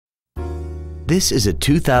This is a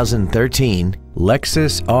 2013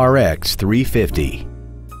 Lexus RX 350.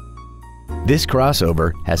 This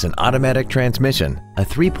crossover has an automatic transmission, a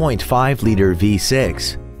 3.5-liter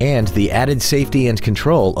V6, and the added safety and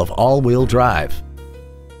control of all-wheel drive.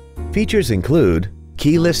 Features include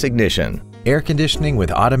keyless ignition, air conditioning with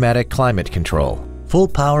automatic climate control, full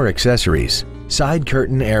power accessories, side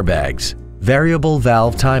curtain airbags, variable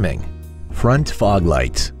valve timing, front fog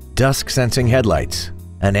lights, dusk sensing headlights,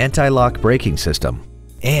 an anti-lock braking system,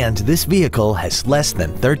 and this vehicle has less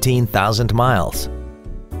than 13,000 miles.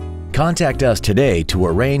 Contact us today to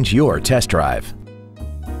arrange your test drive.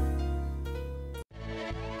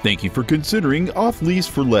 Thank you for considering off-lease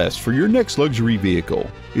for less for your next luxury vehicle.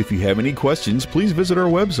 If you have any questions, please visit our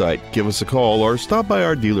website, give us a call, or stop by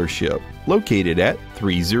our dealership located at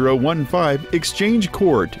 3015 Exchange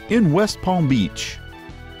Court in West Palm Beach.